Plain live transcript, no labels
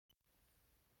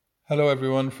Hello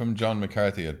everyone from John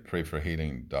McCarthy at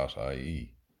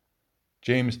prayforhealing.ie.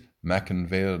 James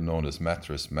McInvale, known as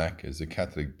Mattress Mac, is a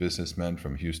Catholic businessman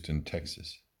from Houston,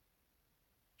 Texas.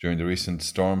 During the recent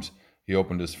storms, he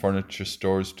opened his furniture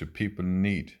stores to people in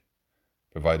need,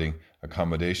 providing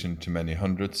accommodation to many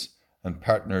hundreds and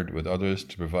partnered with others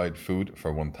to provide food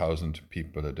for 1,000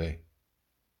 people a day.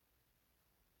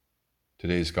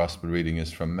 Today's Gospel reading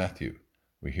is from Matthew.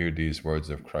 We hear these words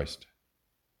of Christ.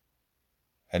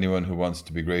 Anyone who wants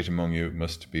to be great among you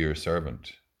must be your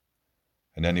servant,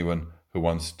 and anyone who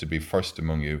wants to be first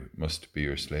among you must be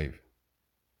your slave.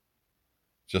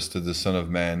 Just as the Son of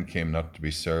Man came not to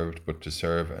be served, but to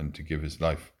serve and to give his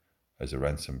life as a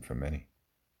ransom for many.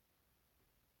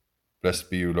 Blessed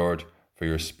be you, Lord, for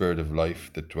your Spirit of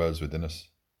life that dwells within us.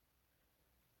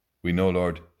 We know,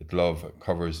 Lord, that love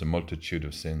covers a multitude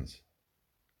of sins.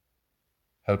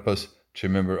 Help us to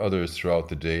remember others throughout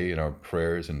the day in our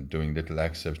prayers and doing little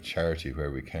acts of charity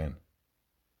where we can.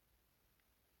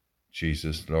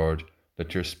 Jesus, Lord,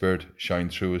 let your Spirit shine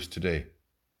through us today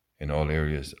in all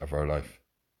areas of our life,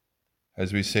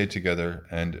 as we say together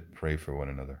and pray for one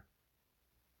another.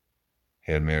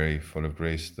 Hail Mary, full of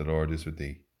grace, the Lord is with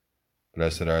thee.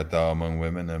 Blessed art thou among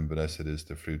women, and blessed is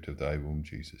the fruit of thy womb,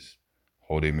 Jesus.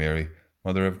 Holy Mary,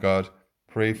 Mother of God,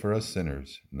 pray for us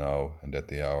sinners, now and at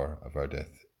the hour of our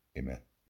death. Amen.